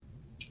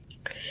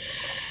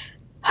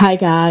Hi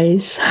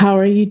guys, how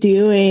are you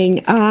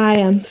doing? I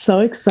am so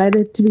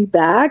excited to be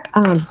back.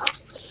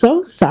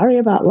 So sorry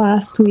about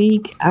last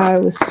week. I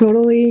was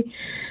totally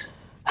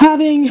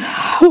having,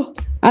 I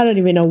don't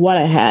even know what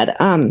I had.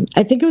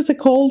 I think it was a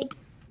cold,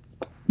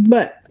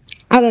 but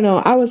I don't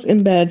know. I was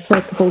in bed for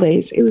a couple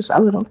days. It was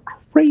a little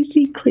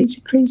crazy.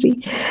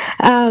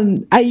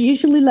 I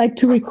usually like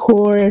to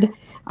record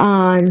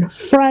on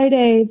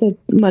Friday,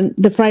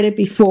 the Friday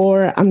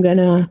before I'm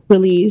gonna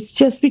release,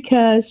 just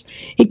because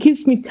it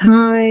gives me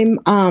time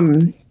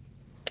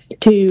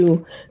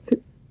to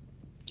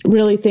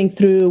really think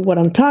through what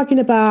I'm talking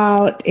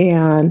about,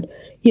 and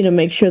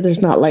make sure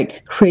there's not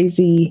like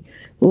crazy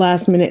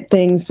last minute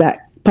things that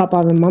pop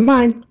up in my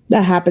mind.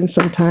 That happens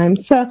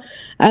sometimes, so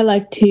I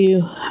like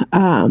to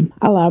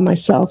allow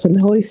myself and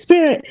the Holy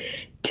Spirit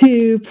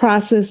to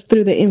process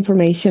through the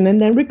information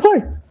and then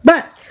record.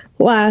 But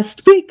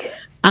last week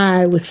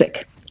I was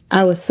sick.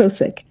 I was so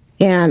sick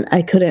and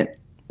I couldn't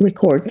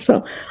record.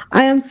 So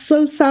I am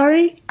so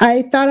sorry.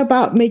 I thought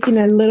about making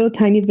a little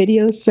tiny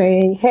video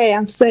saying, hey,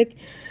 I'm sick,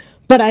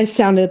 but I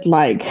sounded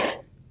like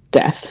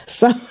death.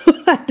 So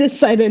I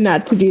decided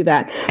not to do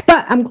that.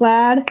 But I'm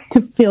glad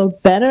to feel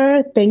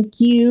better. Thank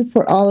you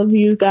for all of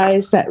you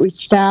guys that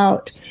reached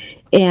out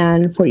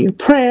and for your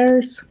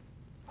prayers.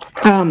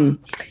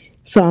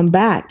 So I'm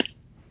back.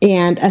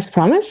 And as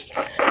promised,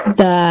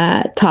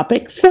 the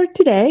topic for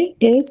today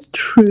is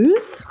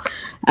truth.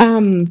 I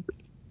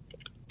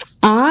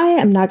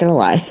am not going to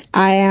lie.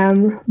 I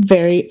am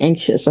very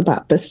anxious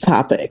about this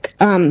topic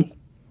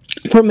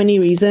for many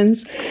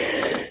reasons.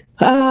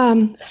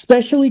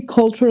 Especially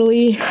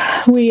culturally,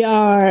 we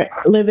are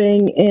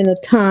living in a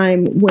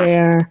time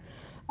where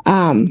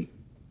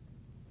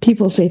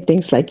people say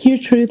things like your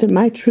truth and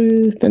my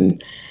truth,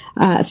 and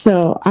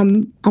so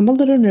I'm a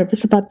little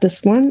nervous about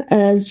this one.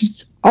 As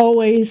just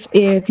always,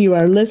 if you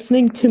are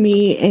listening to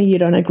me and you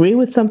don't agree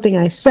with something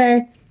I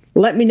say,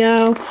 let me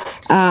know.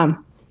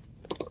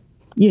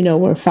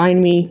 Where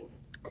find me,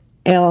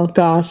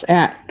 lgoss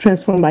at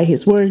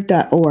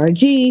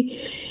transformedbyhisword.org.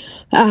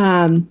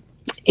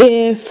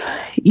 If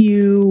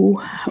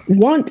you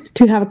want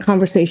to have a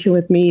conversation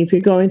with me, if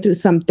you're going through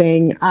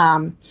something,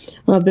 I'm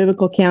a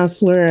biblical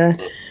counselor.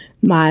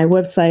 My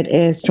website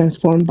is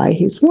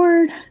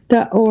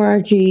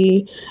transformedbyhisword.org.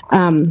 You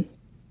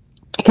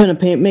can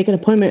make an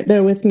appointment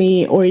there with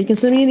me, or you can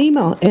send me an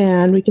email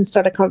and we can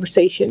start a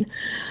conversation.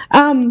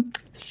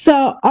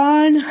 So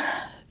on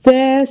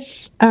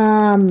this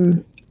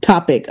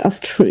topic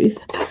of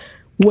truth,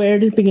 where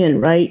to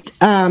begin, right?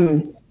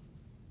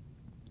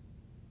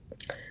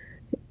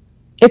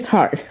 It's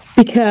hard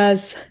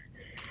because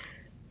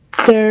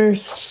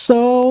there's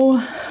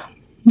so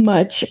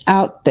much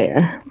out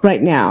there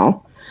right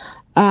now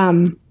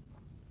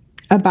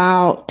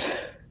about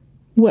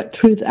what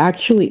truth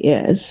actually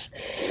is,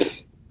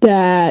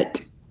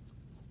 that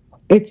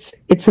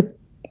it's a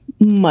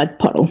mud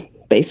puddle,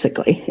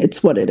 basically.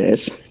 It's what it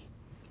is.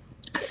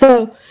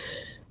 So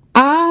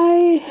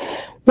I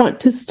want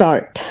to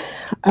start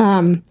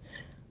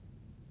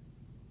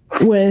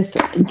with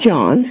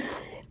John.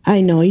 I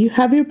know you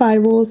have your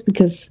Bibles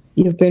because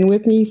you've been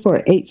with me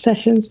for 8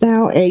 sessions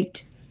now,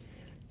 8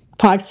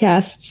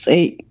 podcasts,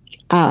 8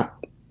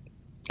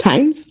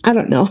 times. I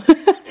don't know.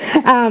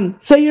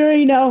 So you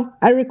already know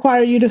I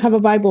require you to have a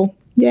Bible.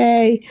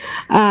 Yay.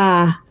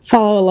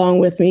 Follow along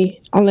with me,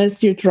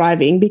 unless you're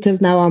driving,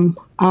 because now I'm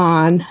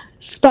on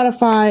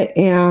Spotify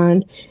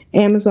and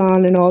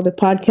Amazon and all the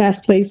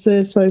podcast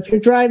places. So if you're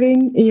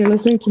driving and you're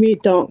listening to me,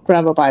 don't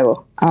grab a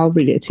Bible. I'll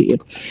read it to you.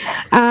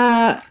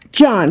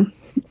 John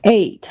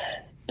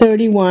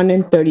 8:31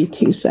 and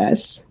 32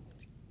 says,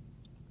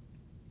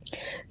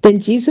 Then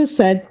Jesus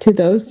said to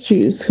those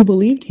Jews who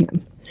believed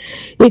him,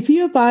 If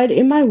you abide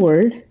in my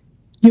word,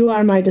 you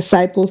are my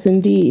disciples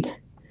indeed,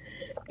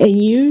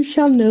 and you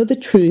shall know the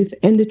truth,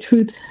 and the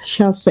truth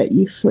shall set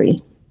you free.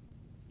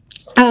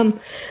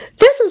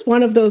 This is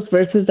one of those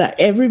verses that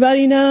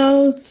everybody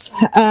knows.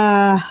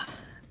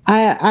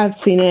 I've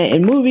seen it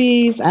in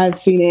movies. I've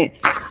seen it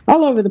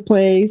all over the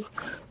place.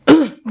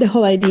 The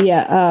whole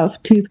idea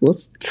of truth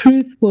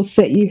will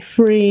set you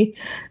free.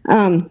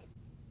 Let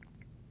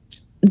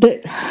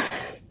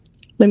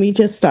me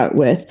just start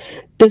with,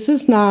 this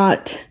is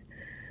not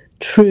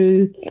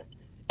truth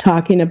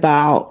talking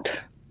about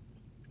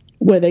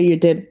whether you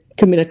did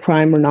commit a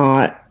crime or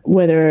not,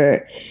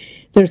 whether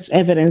there's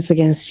evidence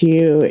against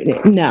you.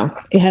 No,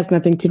 it has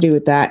nothing to do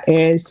with that.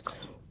 It's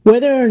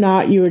whether or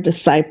not you're a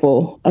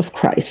disciple of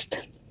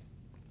Christ.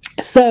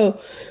 So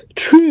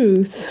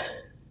truth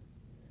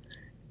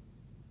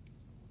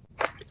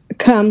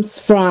comes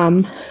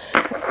from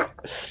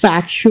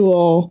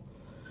factual,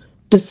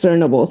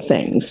 discernible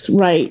things,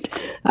 right?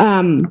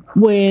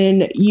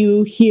 When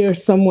you hear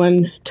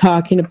someone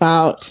talking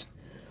about,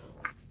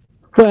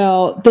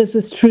 well, this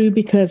is true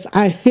because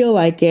I feel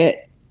like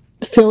it,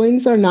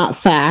 feelings are not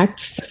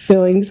facts.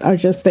 Feelings are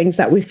just things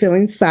that we feel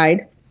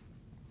inside.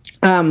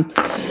 I'm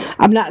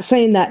not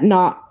saying that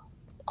not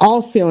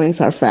all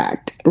feelings are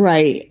fact,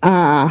 right?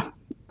 For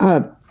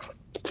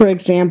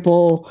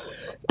example,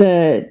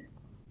 the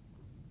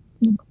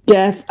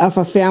death of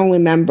a family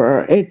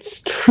member,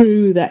 it's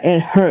true that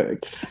it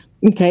hurts.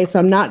 Okay, so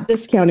I'm not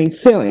discounting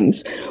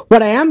feelings.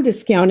 What I am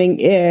discounting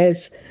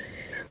is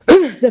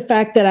the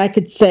fact that I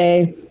could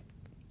say,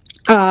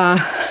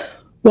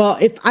 well,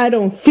 if I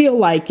don't feel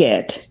like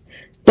it,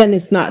 then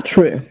it's not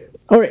true.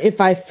 Or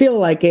if I feel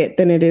like it,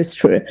 then it is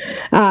true.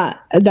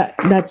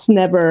 That's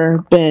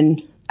never been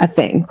a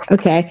thing,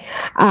 okay?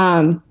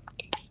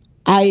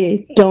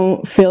 I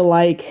don't feel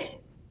like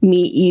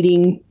me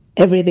eating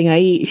everything I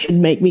eat should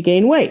make me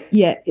gain weight,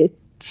 yet it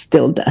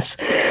still does.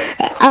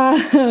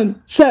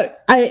 So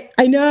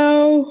I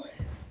know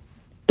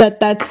that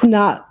that's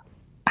not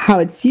how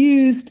it's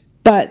used,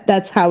 but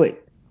that's how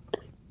it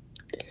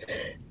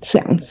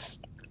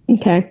sounds,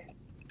 okay?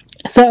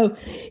 So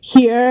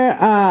here,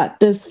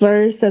 this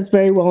verse that's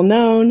very well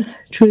known,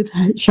 truth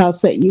shall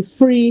set you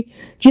free.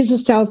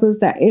 Jesus tells us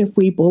that if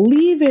we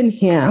believe in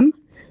him,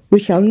 we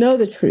shall know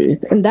the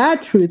truth, and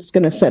that truth's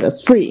going to set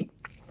us free.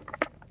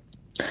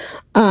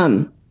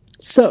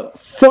 So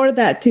for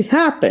that to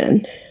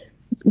happen,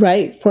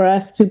 right, for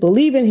us to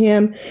believe in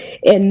him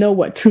and know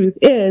what truth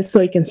is so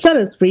he can set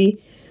us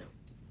free,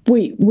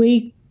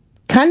 we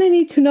kind of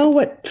need to know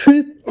what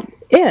truth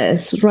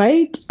is,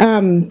 right?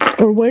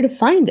 Or where to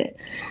find it.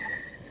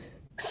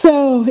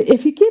 So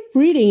if you keep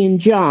reading in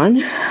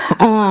John,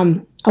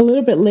 a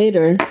little bit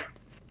later,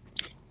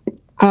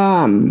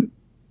 John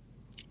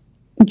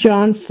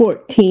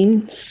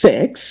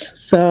 14:6.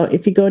 So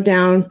if you go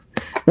down,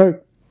 or a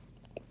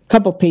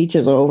couple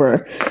pages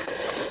over,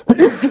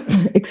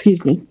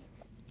 excuse me,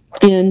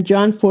 in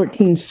John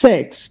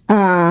 14:6,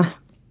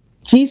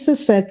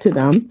 Jesus said to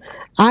them,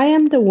 I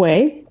am the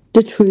way,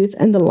 the truth,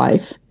 and the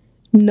life.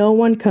 No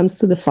one comes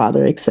to the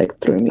Father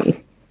except through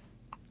me.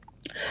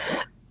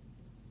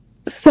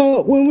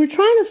 So when we're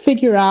trying to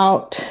figure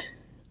out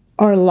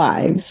our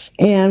lives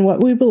and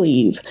what we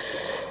believe,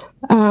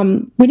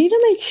 we need to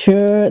make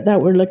sure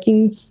that we're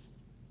looking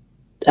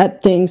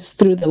at things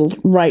through the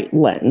right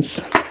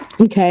lens,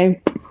 okay?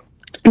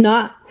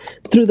 Not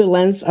through the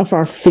lens of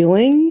our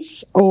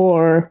feelings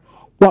or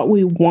what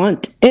we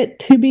want it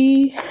to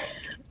be.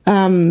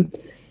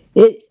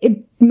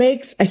 It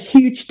makes a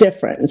huge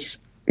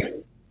difference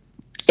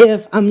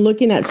if I'm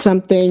looking at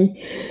something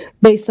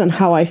based on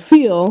how I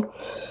feel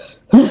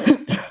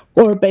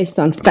or based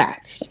on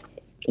facts,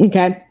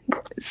 okay?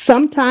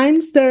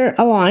 Sometimes they're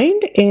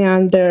aligned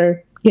and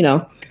they're,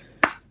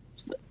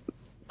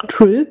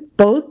 truth,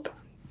 both.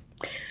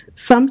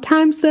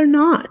 Sometimes they're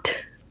not.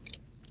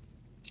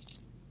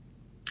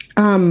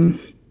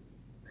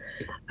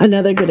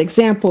 Another good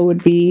example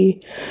would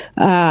be,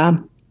 I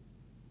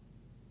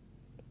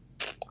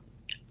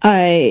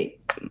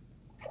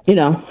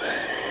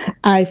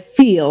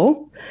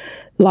feel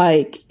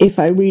like if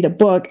I read a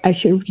book, I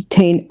should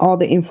retain all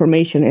the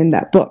information in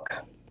that book.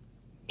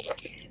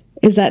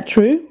 Is that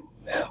true?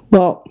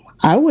 Well,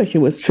 I wish it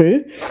was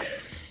true.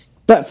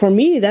 But for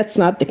me, that's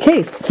not the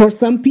case. For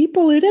some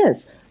people, it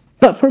is.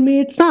 But for me,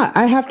 it's not.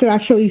 I have to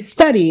actually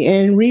study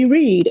and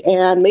reread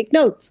and make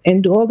notes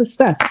and do all this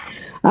stuff.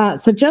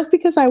 So just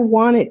because I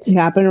want it to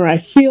happen or I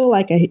feel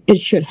like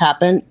it should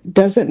happen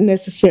doesn't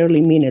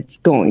necessarily mean it's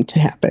going to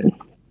happen.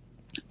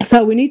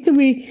 So we need to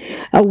be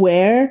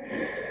aware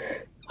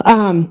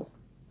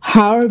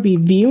how are we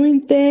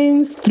viewing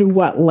things, through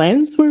what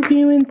lens we're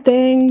viewing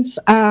things.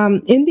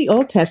 In the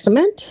Old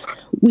Testament,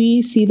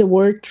 we see the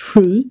word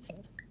truth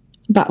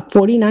about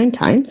 49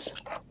 times.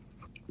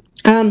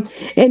 And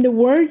the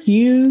word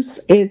used,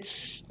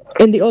 it's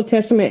in the Old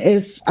Testament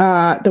is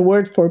the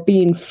word for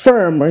being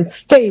firm or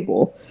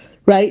stable,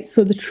 right?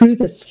 So the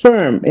truth is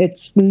firm.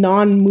 It's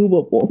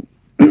non-movable.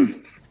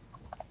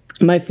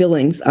 My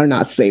feelings are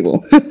not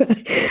stable.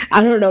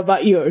 I don't know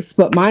about yours,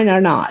 but mine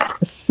are not.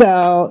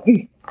 So,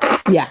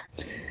 yeah.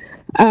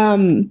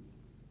 And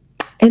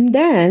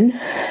then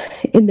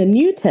in the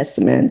New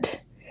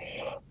Testament,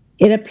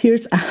 it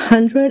appears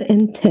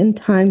 110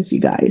 times, you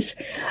guys.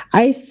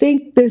 I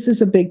think this is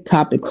a big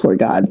topic for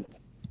God.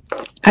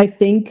 I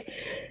think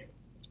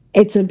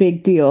it's a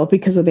big deal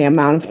because of the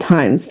amount of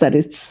times that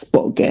it's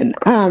spoken.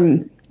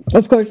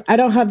 Of course, I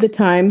don't have the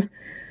time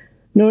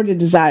nor the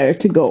desire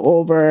to go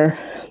over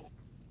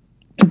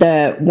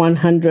the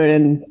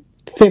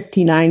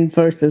 159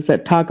 verses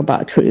that talk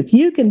about truth.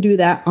 You can do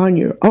that on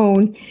your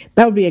own.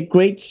 That would be a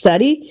great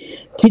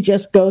study to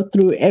just go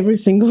through every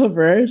single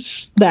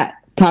verse that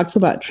talks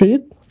about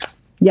truth.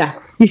 Yeah,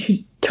 you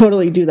should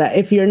totally do that.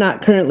 If you're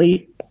not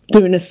currently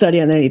doing a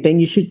study on anything,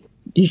 you should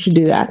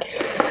do that.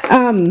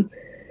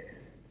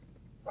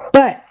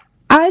 But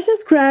I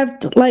just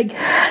grabbed like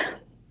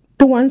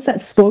the ones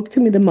that spoke to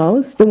me the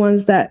most, the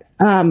ones that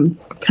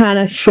kind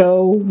of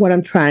show what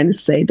I'm trying to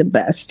say the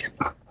best.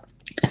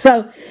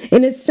 So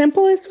in its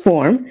simplest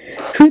form,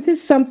 truth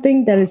is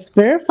something that is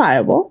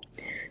verifiable,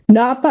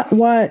 not by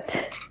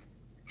what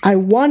I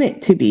want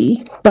it to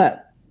be,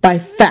 but by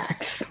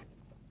facts.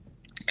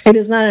 It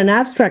is not an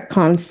abstract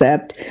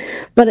concept,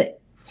 but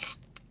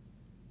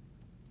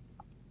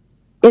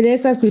it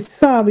is, as we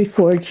saw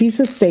before,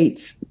 Jesus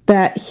states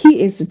that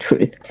he is the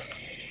truth.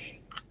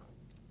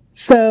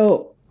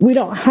 So we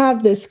don't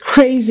have this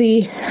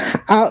crazy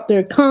out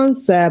there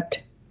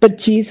concept, but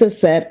Jesus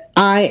said,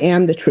 I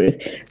am the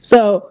truth.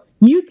 So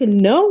you can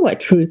know what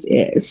truth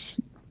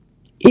is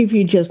if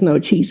you just know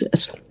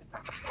Jesus.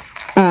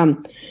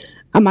 Am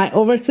I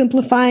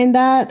oversimplifying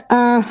that?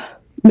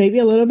 Maybe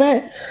a little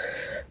bit.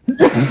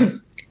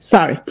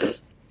 Sorry.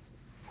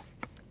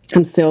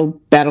 I'm still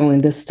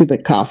battling this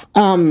stupid cough.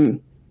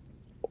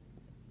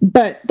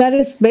 But that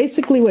is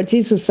basically what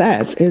Jesus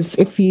says, is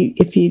if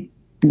you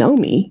know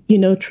me, you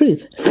know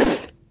truth.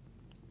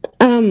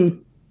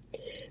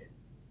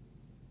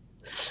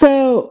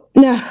 So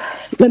now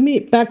let me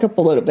back up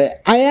a little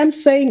bit. I am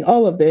saying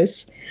all of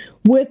this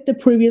with the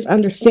previous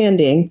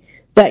understanding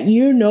that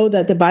you know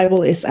that the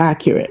Bible is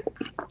accurate,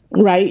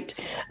 right?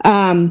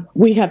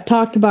 We have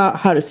talked about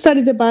how to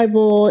study the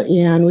Bible,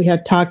 and we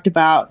have talked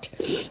about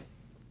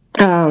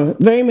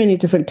very many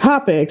different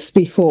topics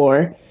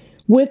before,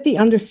 with the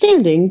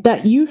understanding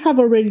that you have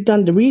already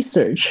done the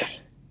research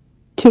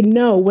to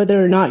know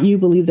whether or not you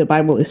believe the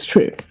Bible is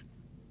true.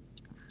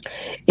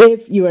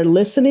 If you are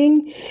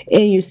listening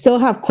and you still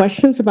have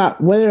questions about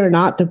whether or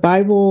not the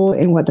Bible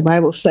and what the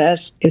Bible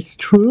says is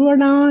true or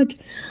not,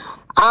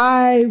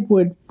 I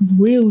would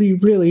really,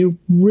 really,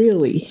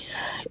 really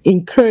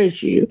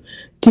encourage you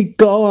to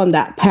go on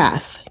that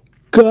path.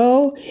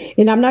 Go,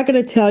 and I'm not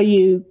going to tell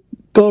you,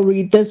 go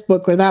read this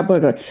book or that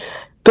book.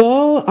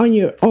 Go on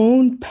your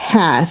own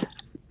path.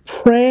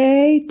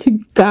 Pray to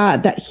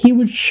God that He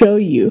would show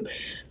you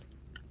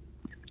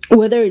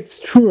whether it's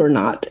true or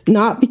not.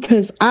 Not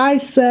because I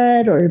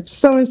said or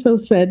so-and-so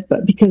said,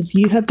 but because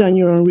you have done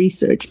your own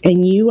research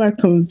and you are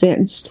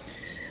convinced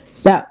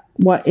that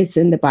what is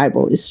in the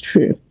Bible is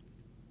true.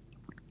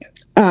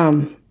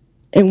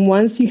 And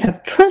once you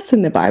have trust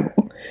in the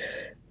Bible,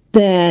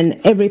 then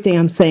everything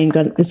I'm saying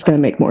is going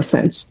to make more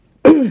sense.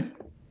 All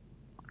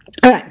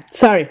right.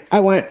 Sorry. I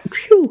went,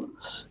 phew.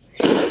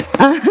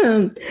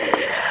 All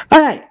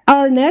right.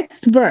 Our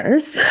next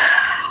verse,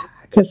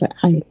 because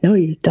I know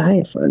you're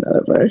dying for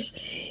another verse,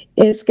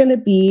 it's going to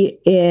be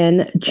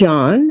in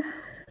John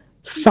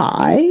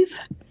 5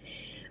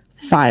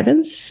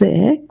 and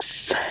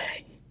 6.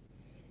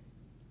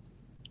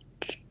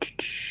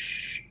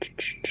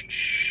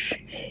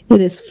 It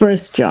is 1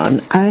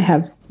 John. I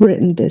have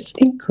written this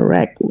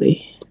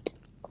incorrectly.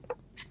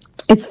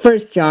 It's 1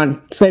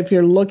 John. So if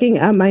you're looking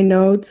at my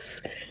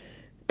notes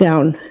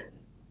down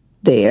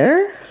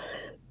there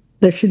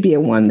should be a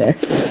 1 there.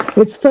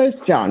 It's 1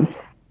 John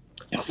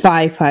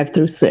 5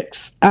 through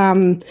 6.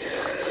 And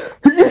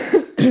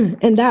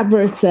that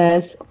verse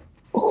says,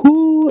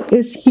 "Who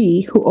is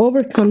he who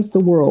overcomes the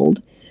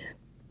world,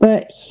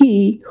 but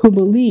he who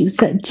believes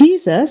that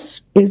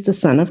Jesus is the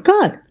Son of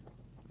God?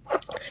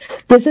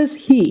 This is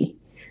he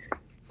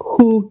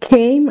who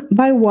came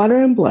by water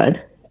and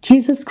blood,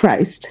 Jesus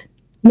Christ,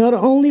 not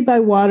only by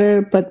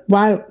water, but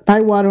by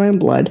water and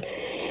blood.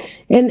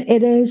 And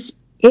it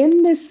is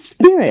in the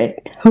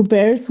Spirit who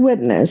bears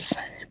witness,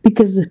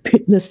 because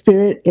the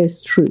Spirit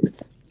is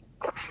truth."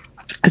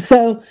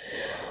 So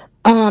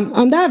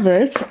on that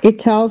verse, it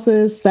tells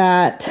us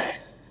that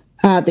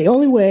the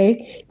only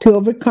way to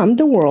overcome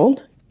the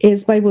world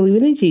is by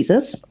believing in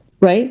Jesus,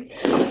 right?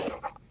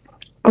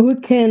 We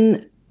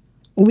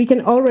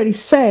can already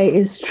say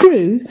is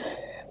truth,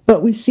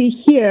 but we see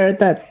here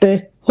that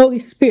the Holy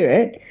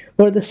Spirit,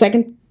 or the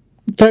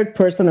third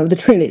person of the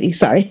Trinity,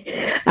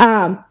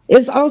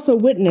 is also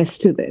witness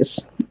to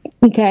this.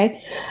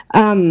 Okay?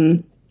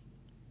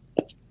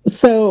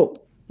 So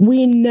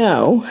we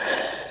know,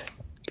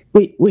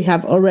 we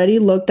have already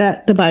looked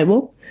at the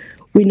Bible.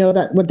 We know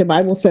that what the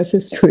Bible says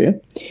is true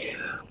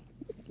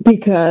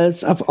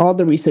because of all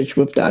the research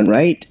we've done,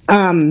 right?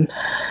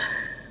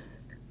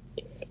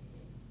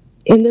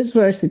 In this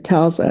verse, it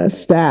tells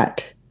us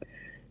that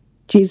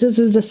Jesus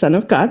is the Son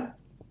of God.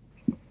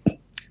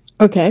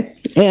 Okay,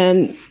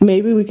 and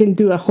maybe we can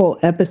do a whole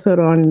episode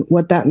on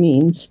what that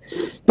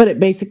means, but it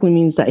basically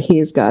means that He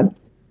is God.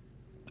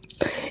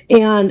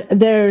 And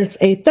there's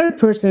a third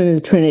person in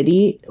the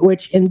Trinity,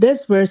 which in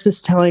this verse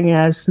is telling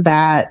us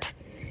that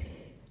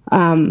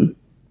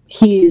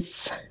He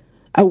is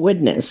a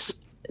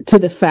witness to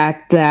the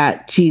fact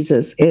that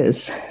Jesus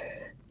is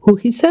who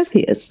He says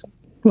He is,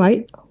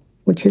 right?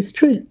 Which is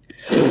truth.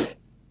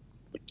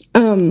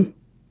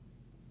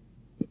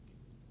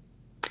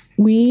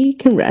 We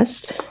can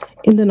rest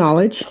in the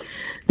knowledge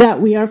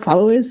that we are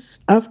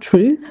followers of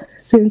truth,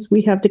 since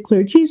we have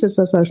declared Jesus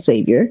as our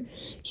Savior.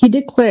 He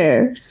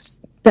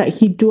declares that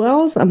He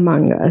dwells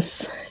among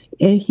us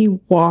and He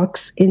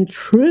walks in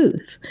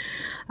truth.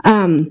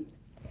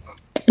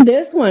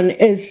 This one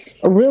is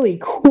really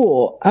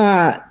cool.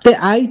 The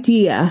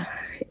idea,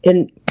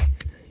 and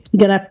you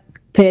gotta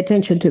pay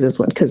attention to this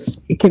one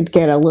because it can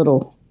get a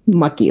little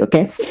mucky,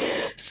 okay?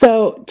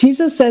 So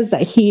Jesus says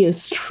that He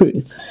is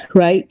truth,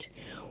 right?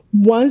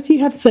 Once you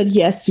have said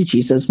yes to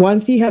Jesus,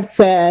 once you have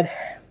said,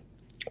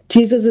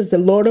 Jesus is the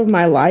Lord of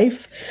my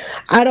life,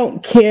 I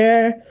don't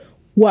care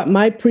what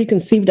my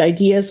preconceived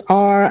ideas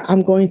are,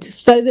 I'm going to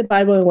study the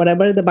Bible, and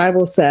whatever the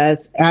Bible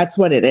says, that's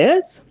what it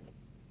is.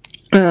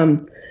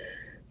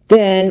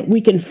 then we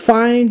can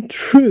find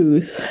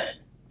truth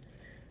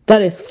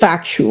that is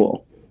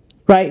factual,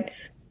 right?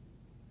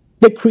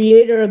 The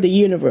creator of the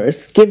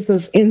universe gives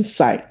us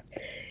insight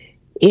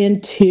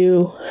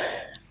into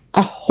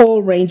a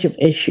whole range of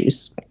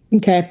issues,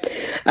 okay?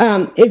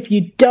 If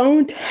you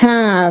don't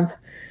have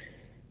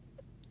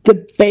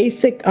the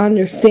basic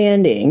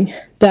understanding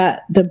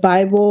that the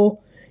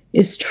Bible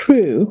is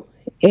true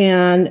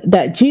and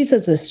that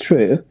Jesus is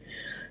true,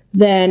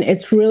 then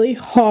it's really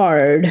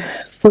hard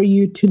for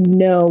you to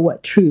know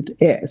what truth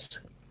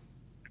is.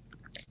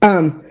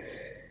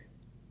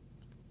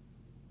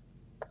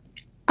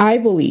 I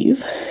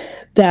believe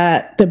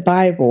that the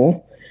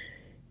Bible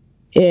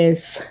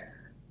is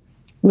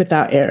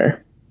without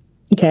error.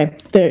 Okay,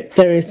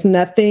 there is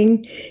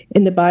nothing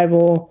in the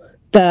Bible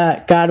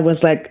that God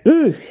was like,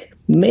 ooh,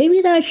 maybe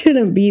that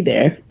shouldn't be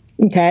there.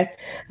 Okay,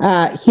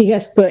 He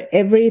has put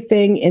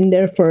everything in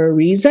there for a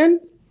reason,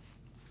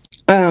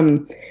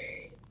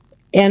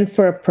 and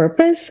for a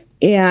purpose,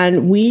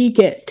 and we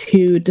get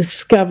to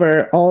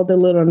discover all the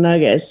little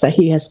nuggets that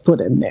He has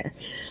put in there.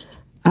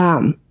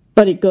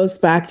 But it goes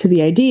back to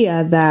the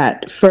idea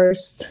that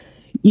first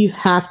you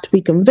have to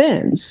be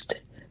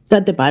convinced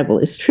that the Bible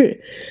is true.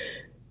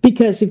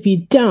 Because if you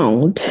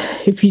don't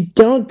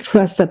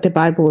trust that the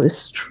Bible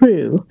is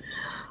true,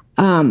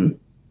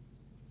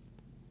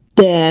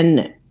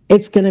 then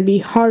it's going to be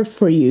hard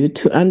for you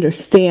to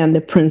understand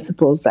the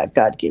principles that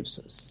God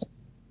gives us.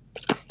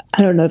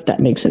 I don't know if that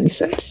makes any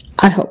sense.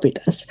 I hope it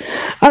does.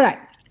 All right.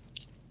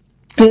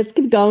 Let's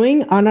keep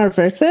going on our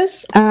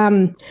verses.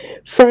 1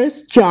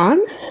 John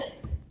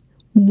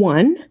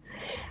 1,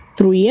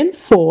 3 and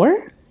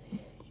 4.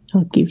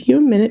 I'll give you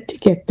a minute to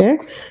get there.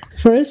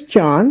 1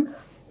 John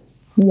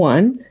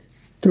 1,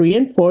 3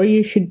 and 4.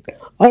 You should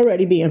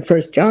already be in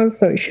 1 John,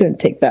 so it shouldn't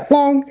take that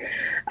long.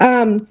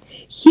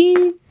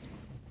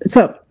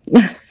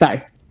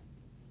 Sorry.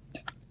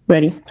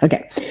 Ready?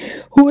 Okay.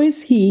 Who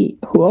is he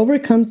who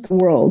overcomes the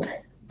world,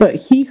 but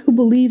he who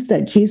believes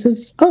that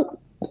Jesus... Oh,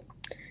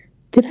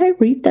 did I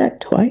read that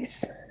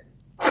twice?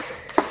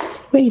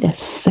 Wait a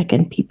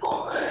second,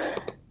 people.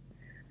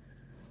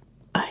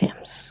 I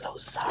am so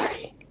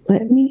sorry.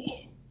 Let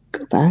me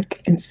go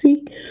back and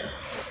see.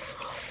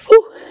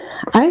 Whew,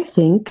 I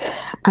think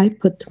I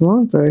put the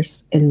wrong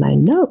verse in my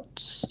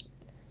notes.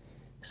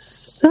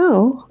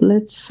 So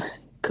let's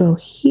go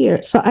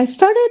here. So I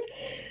started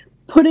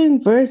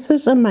putting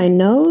verses on my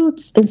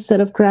notes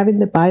instead of grabbing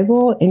the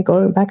Bible and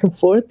going back and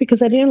forth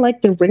because I didn't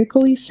like the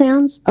wrinkly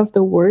sounds of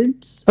the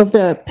words of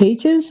the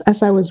pages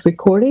as I was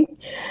recording.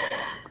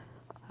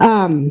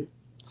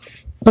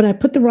 But I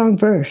put the wrong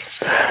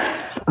verse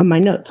on my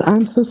notes.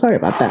 I'm so sorry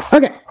about that.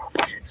 Okay.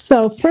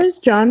 So 1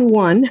 John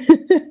 1,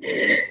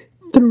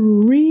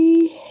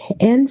 3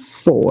 and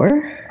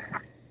 4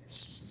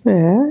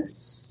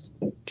 says,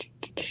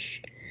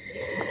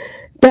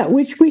 that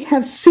which we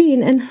have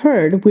seen and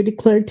heard we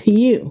declare to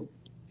you,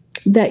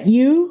 that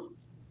you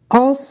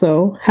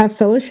also have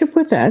fellowship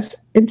with us,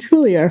 and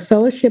truly our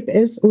fellowship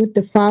is with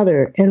the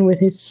Father and with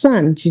his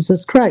Son,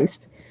 Jesus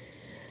Christ.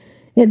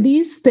 And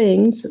these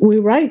things we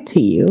write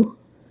to you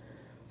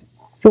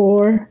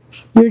for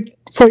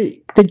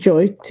the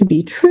joy to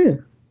be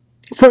true,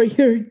 for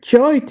your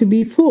joy to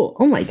be full.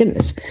 Oh my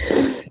goodness.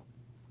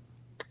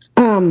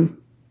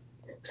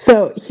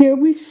 So here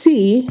we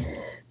see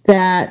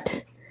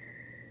that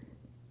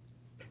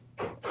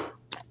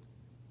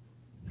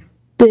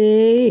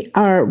they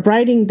are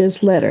writing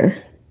this letter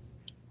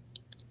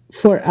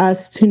for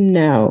us to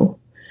know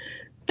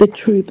the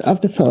truth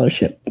of the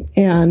fellowship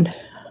and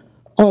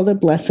all the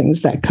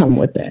blessings that come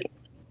with it.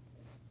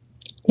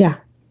 Yeah.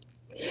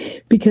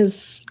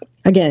 Because,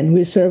 again,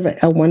 we serve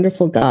a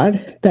wonderful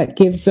God that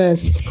gives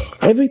us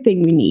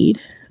everything we need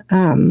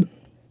to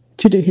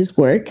do his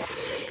work.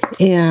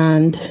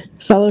 And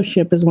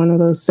fellowship is one of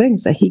those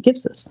things that he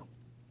gives us.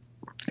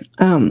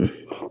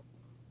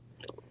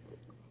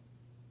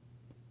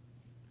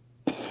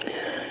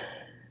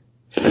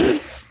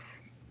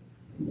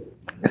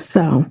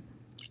 So, all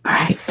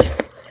right.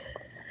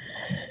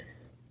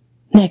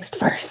 Next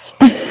verse.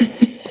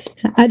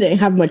 I didn't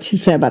have much to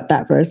say about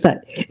that verse.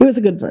 It was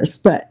a good verse,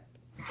 but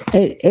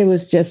it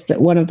was just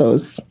one of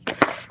those,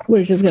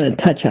 we're just going to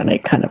touch on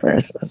it kind of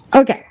verses.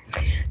 Okay.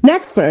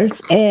 Next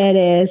verse, it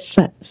is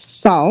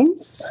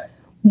Psalms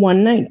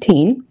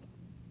 119,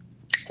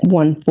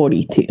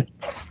 142.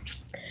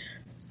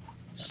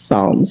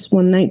 Psalms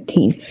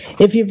 119.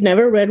 If you've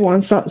never read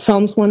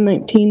Psalms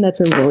 119,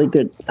 that's a really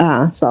good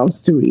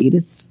Psalms to read.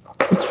 It's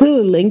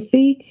really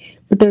lengthy,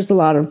 but there's a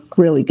lot of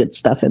really good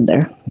stuff in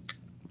there.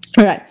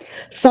 All right.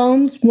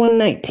 Psalms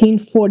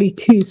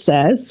 119:42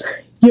 says,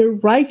 your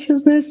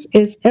righteousness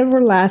is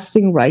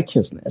everlasting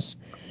righteousness,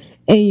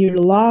 and your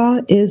law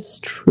is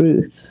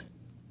truth.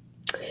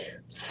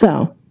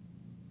 So,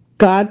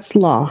 God's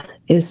law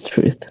is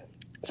truth.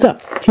 So,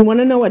 if you want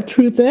to know what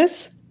truth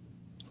is,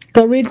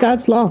 go read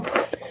God's law.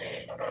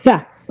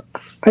 Yeah,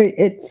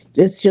 it's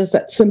just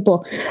that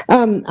simple.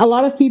 A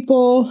lot of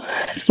people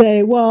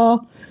say,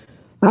 well,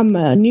 I'm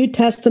a New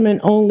Testament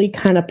only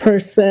kind of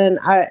person.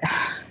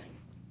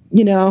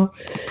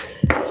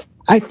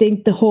 I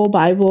think the whole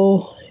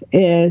Bible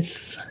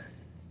is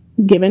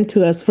given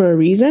to us for a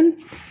reason.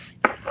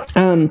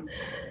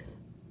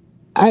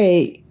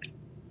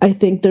 I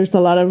think there's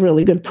a lot of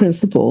really good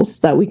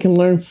principles that we can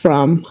learn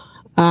from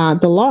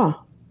the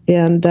law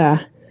and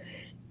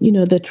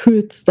the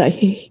truths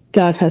that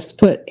God has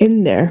put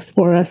in there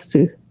for us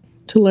to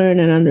learn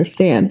and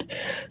understand.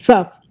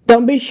 So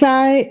don't be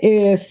shy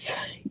if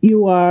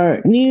you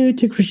are new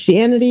to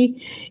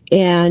Christianity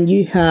and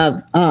you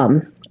have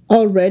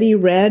already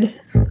read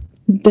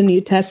the New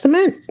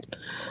Testament,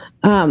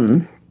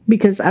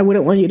 because I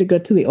wouldn't want you to go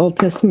to the Old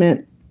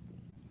Testament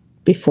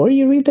before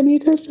you read the New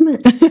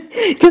Testament,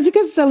 just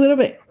because it's a little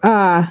bit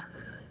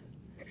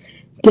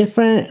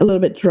different, a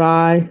little bit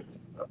dry.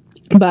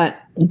 But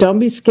don't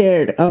be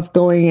scared of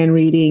going and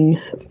reading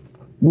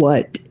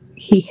what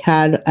he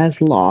had as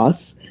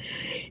laws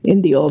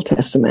in the Old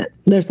Testament.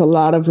 There's a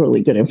lot of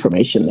really good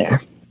information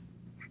there.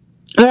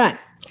 All right,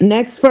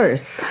 next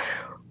verse.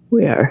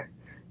 We are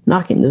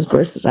knocking these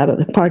verses out of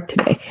the park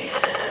today.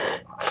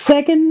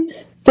 2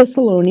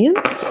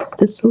 Thessalonians.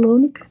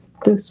 2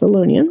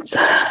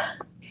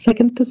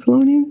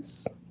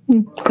 Thessalonians.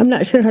 I'm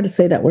not sure how to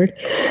say that word.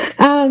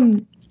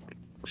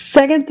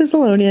 2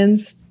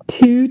 Thessalonians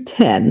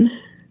 2:10.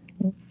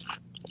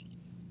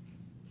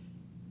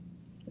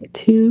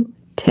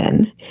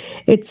 2:10.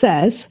 It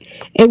says,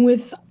 "And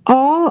with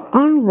all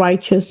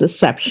unrighteous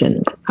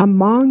deception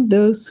among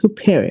those who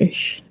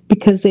perish,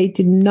 because they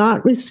did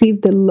not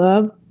receive the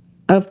love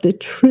of the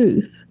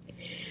truth,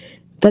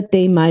 that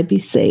they might be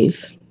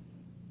saved."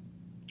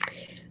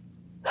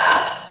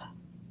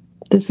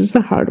 This is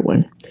a hard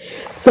one.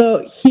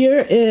 So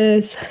here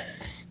is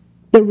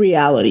the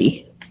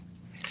reality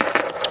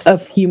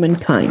of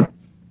humankind.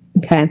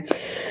 Okay.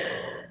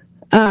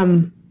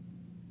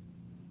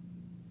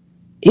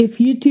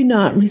 If you do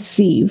not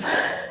receive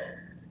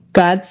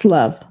God's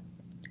love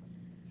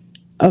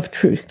of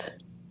truth,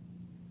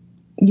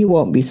 you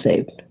won't be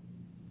saved.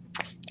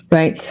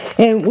 Right?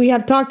 And we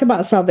have talked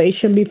about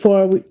salvation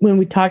before when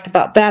we talked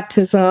about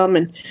baptism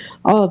and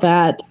all of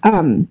that.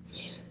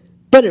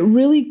 But it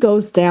really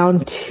goes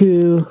down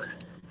to,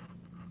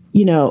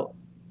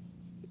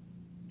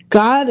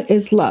 God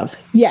is love.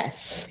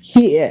 Yes,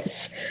 he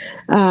is.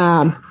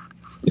 1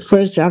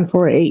 John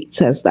 4:8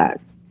 says that.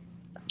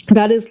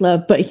 God is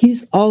love, but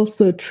he's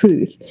also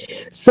truth.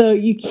 So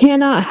you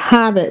cannot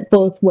have it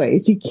both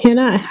ways. You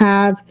cannot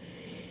have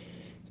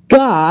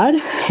God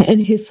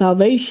and his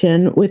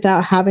salvation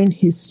without having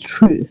his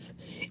truth.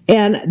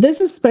 And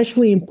this is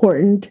especially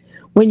important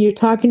when you're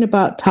talking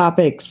about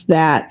topics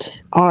that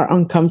are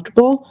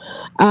uncomfortable.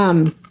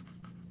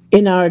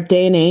 In our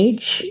day and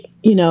age,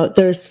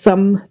 there's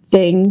some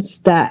things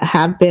that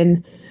have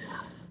been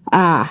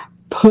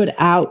put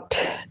out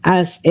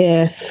as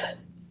if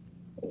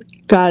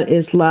God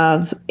is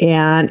love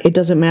and it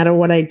doesn't matter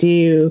what I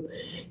do,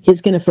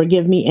 he's going to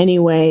forgive me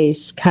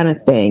anyways, kind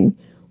of thing.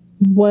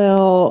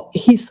 Well,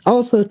 he's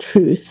also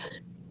truth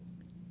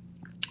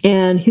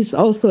and he's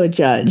also a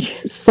judge.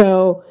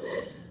 So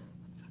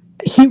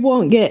he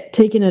won't get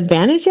taken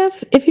advantage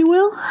of, if you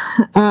will.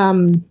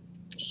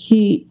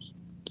 He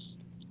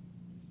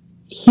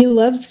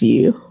loves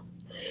you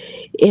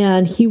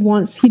and he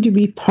wants you to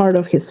be part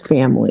of his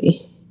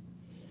family.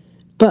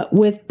 But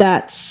with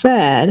that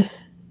said,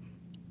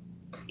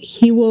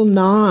 he will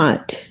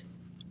not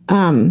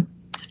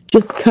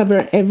just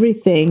cover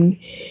everything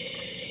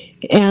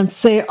and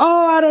say,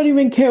 oh, I don't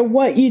even care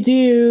what you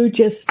do.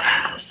 Just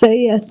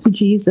say yes to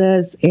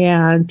Jesus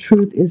and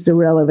truth is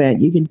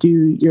irrelevant. You can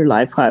do your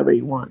life however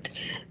you want.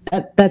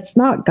 That's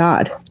not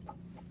God.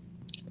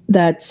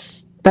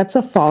 That's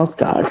a false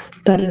God.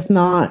 That is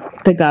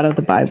not the God of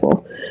the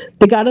Bible.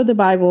 The God of the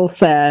Bible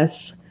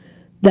says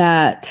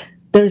that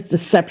there's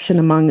deception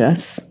among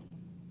us.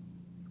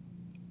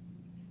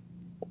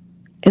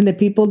 And the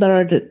people that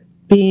are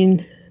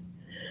being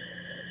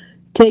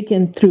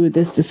taken through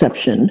this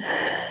deception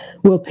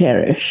will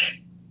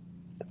perish.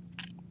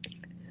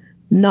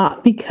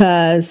 Not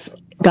because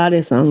God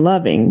is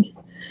unloving,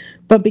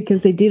 but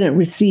because they didn't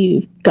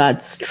receive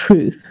God's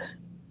truth,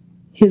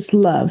 his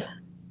love.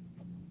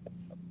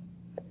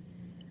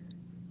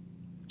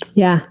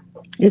 Yeah,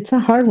 it's a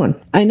hard one.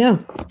 I know.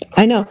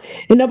 And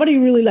nobody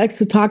really likes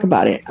to talk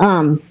about it.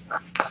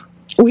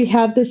 We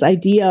have this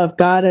idea of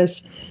God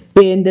as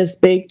being this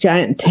big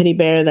giant teddy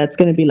bear that's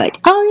going to be like,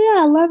 oh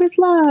yeah, love is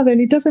love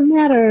and it doesn't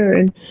matter.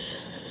 And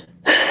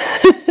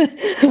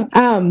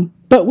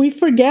but we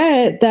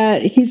forget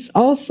that he's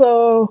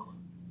also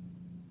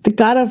the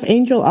God of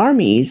angel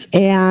armies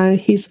and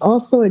he's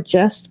also a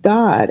just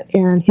God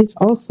and he's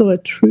also a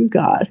true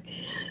God.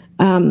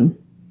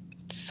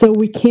 So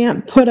we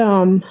can't put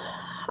him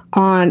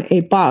on a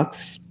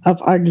box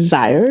of our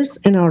desires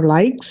and our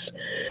likes.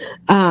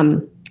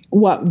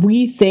 What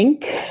we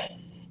think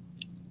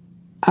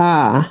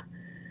and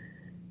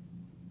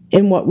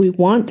what we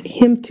want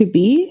him to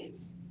be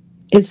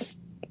is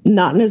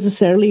not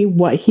necessarily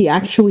what he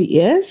actually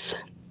is.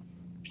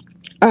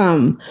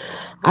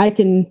 I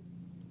can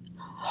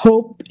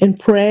hope and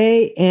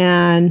pray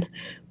and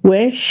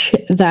wish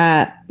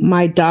that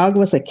my dog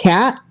was a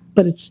cat,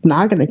 but it's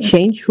not going to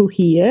change who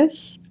he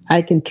is.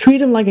 I can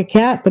treat him like a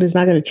cat, but it's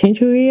not going to change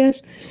who he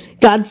is.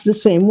 God's the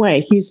same way.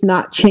 He's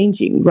not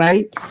changing,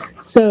 right?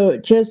 So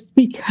just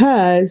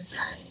because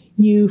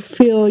you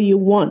feel you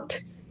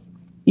want,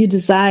 you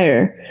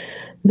desire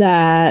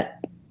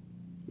that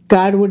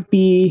God would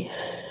be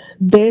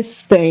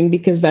this thing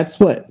because that's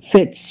what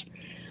fits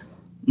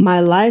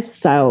my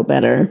lifestyle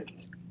better,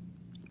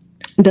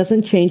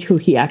 doesn't change who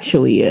he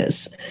actually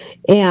is.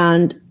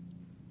 And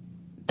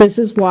this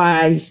is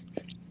why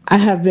I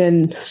have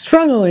been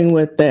struggling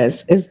with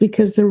this, is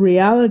because the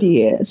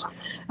reality is,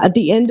 at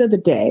the end of the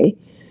day,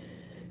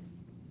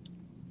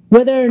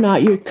 whether or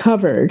not you're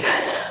covered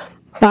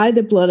by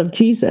the blood of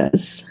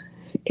Jesus,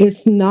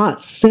 it's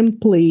not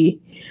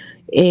simply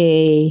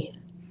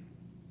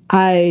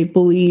I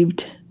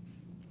believed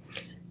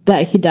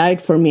that he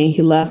died for me,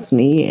 he loves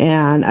me,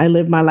 and I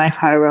live my life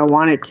however I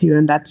wanted to,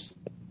 and that's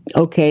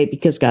okay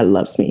because God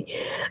loves me.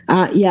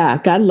 Yeah,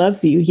 God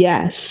loves you,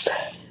 yes.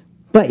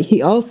 But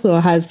he also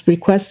has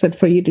requested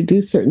for you to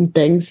do certain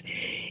things.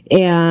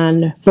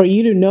 And for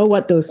you to know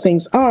what those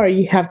things are,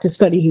 you have to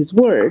study his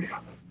word.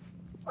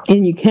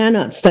 And you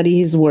cannot study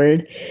his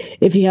word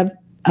if you have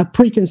a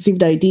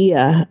preconceived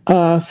idea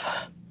of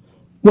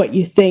what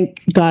you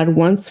think God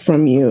wants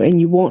from you. And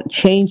you won't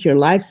change your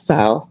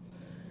lifestyle,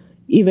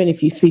 even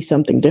if you see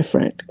something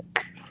different.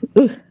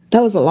 Ooh,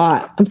 that was a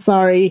lot. I'm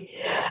sorry.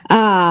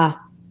 Yeah.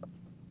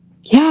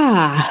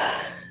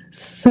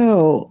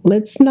 So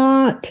let's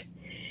not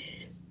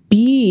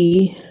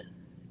be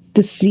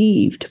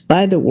deceived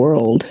by the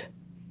world.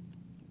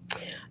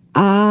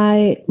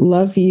 I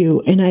love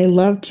you and I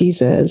love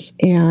Jesus,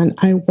 and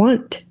I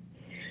want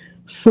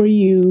for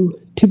you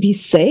to be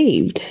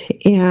saved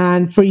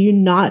and for you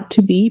not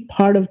to be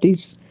part of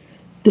these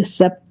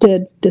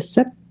deception.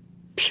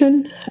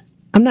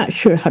 I'm not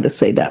sure how to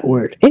say that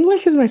word.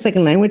 English is my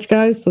second language,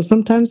 guys, so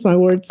sometimes my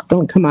words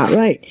don't come out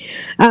right.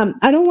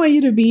 I don't want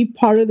you to be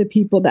part of the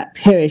people that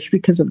perish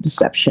because of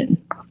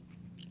deception.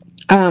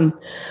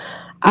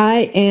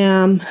 I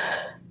am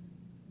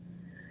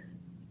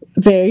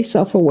very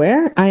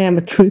self-aware. I am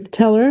a truth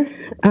teller.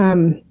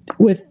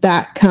 With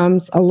that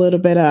comes a little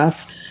bit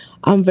of,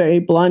 I'm very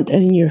blunt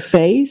and in your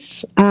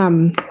face.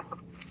 But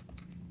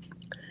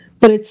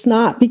it's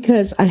not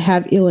because I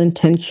have ill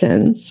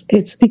intentions.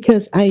 It's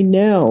because I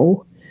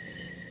know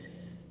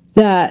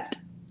that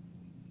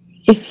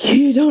if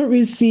you don't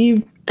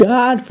receive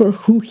God for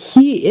who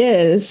he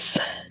is,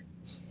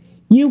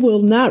 you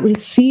will not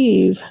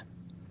receive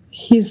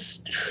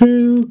his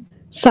true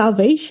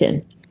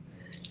salvation.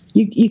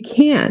 You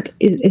can't.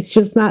 It's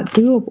just not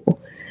doable.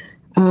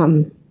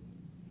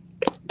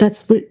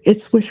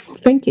 It's wishful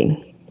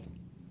thinking.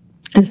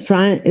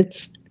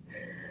 It's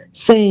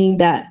saying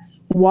that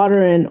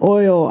water and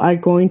oil are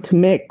going to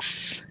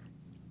mix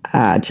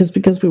just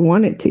because we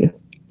want it to.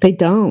 They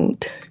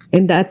don't,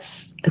 and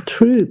that's the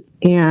truth.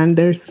 And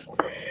there's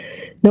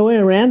no way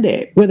around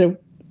it. Whether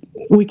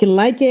we can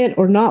like it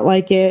or not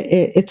like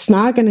it, it's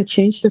not going to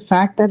change the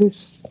fact that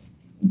it's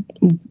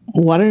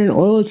water and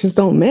oil just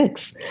don't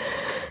mix.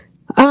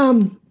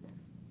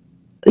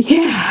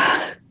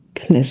 Yeah,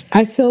 goodness,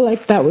 I feel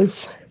like that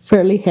was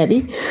fairly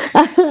heavy.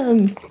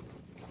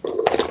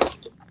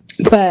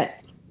 But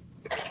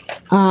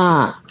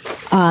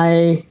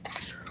I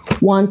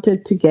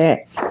wanted to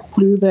get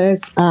through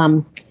this.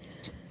 I'm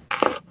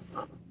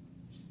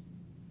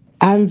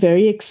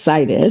very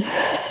excited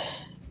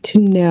to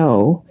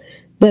know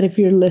that if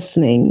you're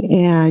listening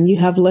and you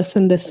have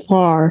listened this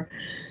far,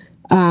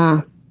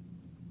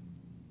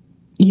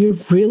 you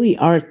really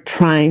are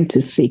trying to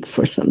seek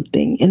for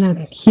something. And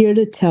I'm here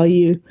to tell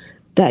you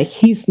that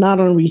he's not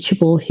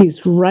unreachable.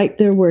 He's right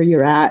there where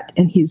you're at,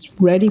 and he's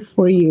ready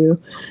for you.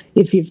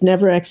 If you've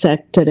never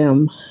accepted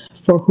him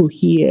for who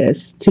he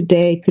is,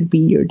 today could be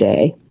your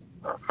day.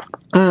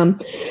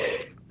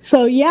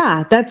 So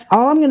yeah, that's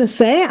all I'm going to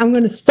say. I'm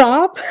going to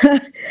stop.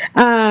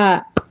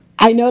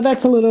 I know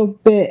that's a little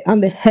bit on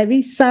the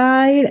heavy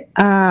side.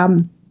 I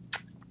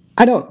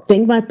don't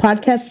think my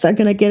podcasts are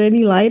going to get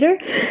any lighter.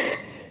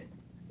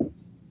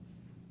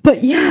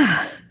 But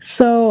yeah,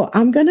 so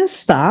I'm going to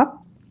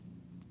stop.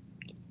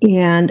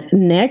 And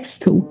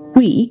next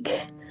week,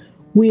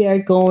 we are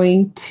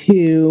going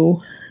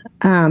to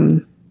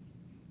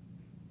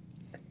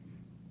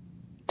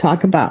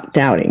talk about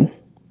doubting.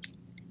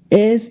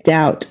 Is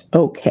doubt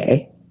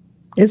okay?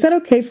 Is it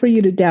okay for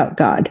you to doubt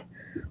God?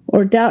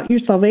 Or doubt your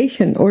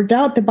salvation? Or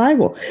doubt the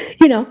Bible?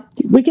 You know,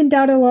 we can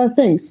doubt a lot of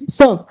things.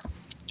 So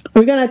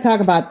we're going to talk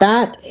about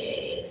that.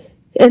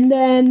 And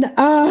then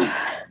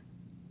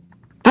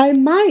I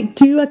might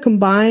do a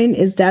combine,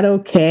 is that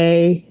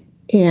okay?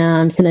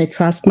 And can I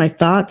trust my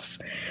thoughts?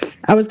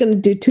 I was going to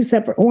do 2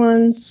 separate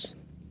ones.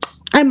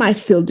 I might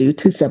still do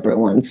 2 separate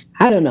ones.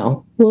 I don't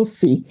know. We'll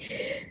see.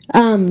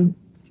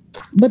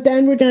 But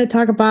then we're going to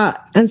talk about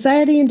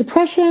anxiety and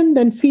depression,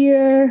 then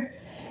fear.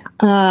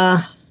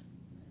 And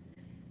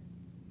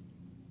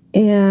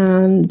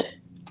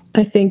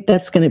I think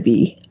that's going to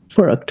be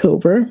for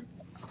October.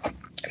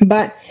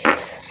 But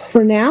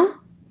for now,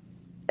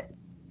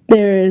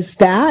 there is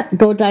that.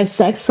 Go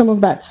dissect some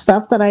of that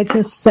stuff that I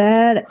just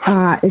said.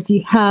 If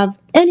you have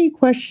any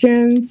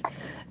questions,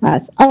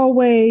 as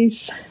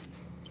always,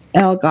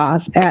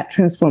 Elgoss at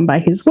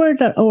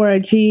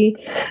transformedbyhisword.org.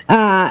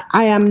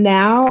 I am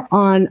now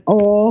on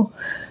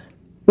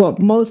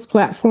most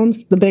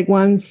platforms, the big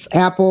ones,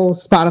 Apple,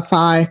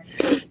 Spotify,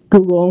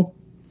 Google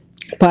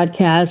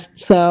Podcast.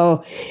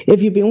 So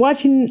if you've been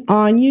watching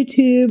on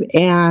YouTube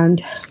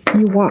and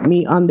you want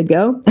me on the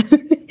go,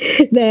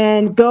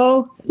 then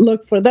go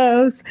look for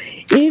those.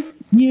 If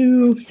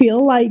you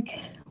feel like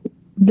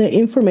the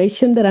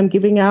information that I'm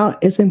giving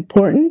out is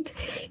important,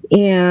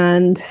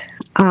 and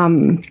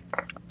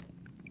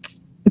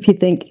if you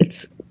think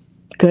it's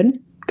good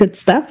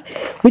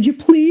stuff, would you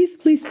please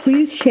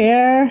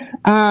share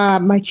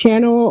my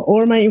channel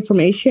or my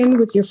information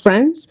with your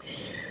friends?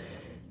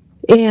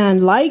 And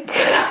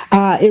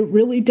it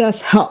really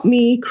does help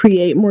me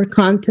create more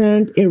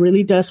content. It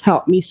really does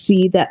help me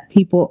see that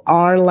people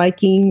are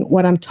liking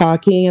what I'm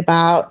talking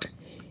about.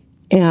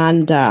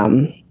 And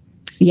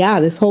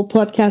this whole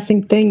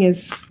podcasting thing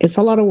it's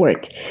a lot of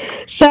work.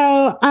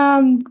 So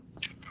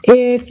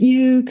if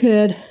you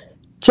could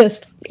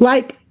just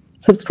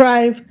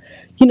subscribe,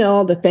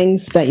 all the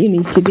things that you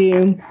need to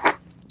do.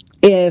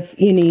 If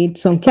you need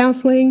some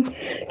counseling,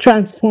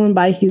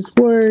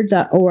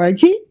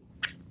 transformedbyhisword.org.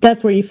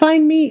 That's where you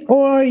find me,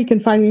 or you can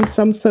find me on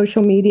some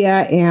social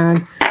media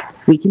and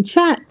we can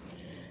chat.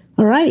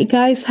 All right, you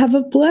guys, have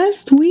a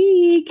blessed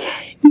week.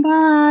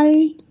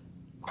 Bye.